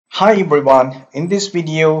Hi everyone, in this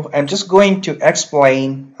video I'm just going to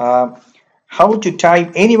explain how to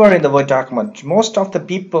type anywhere in the Word document. Most of the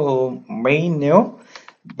people may know,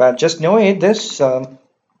 but just know it this I'm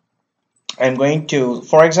going to,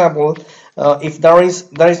 for example, if there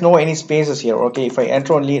is no any spaces here, okay, if I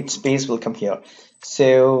enter only space will come here.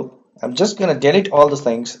 So I'm just gonna delete all the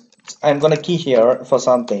things. I'm gonna key here for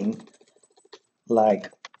something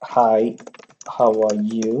like hi, how are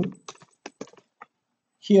you?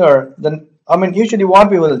 Here then usually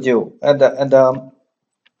what we will do at the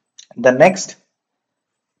next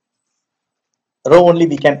row only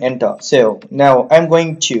we can enter. So now I'm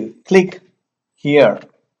going to click here.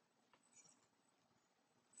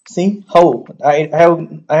 See how I have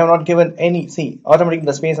not given any, see, automatically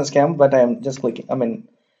the space has come, but I am just clicking,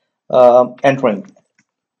 entering.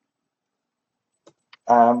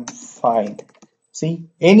 I'm fine. See,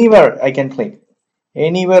 anywhere I can click,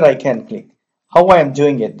 anywhere I can click. How I am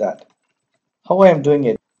doing it, that how I am doing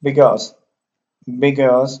it, because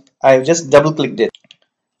I just double clicked it.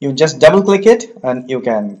 You just double click it and you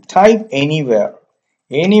can type anywhere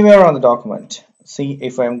on the document. See,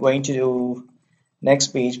 if I'm going to do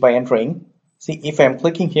next page by entering, see, if I'm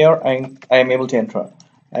clicking here, I'm able to enter.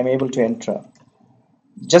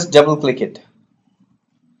 Just double click it.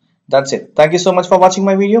 That's it. Thank you so much for watching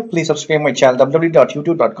my video. Please subscribe my channel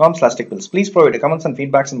www.youtube.com/techwheels. Please provide your comments and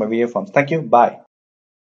feedbacks in my video forms. Thank you. Bye.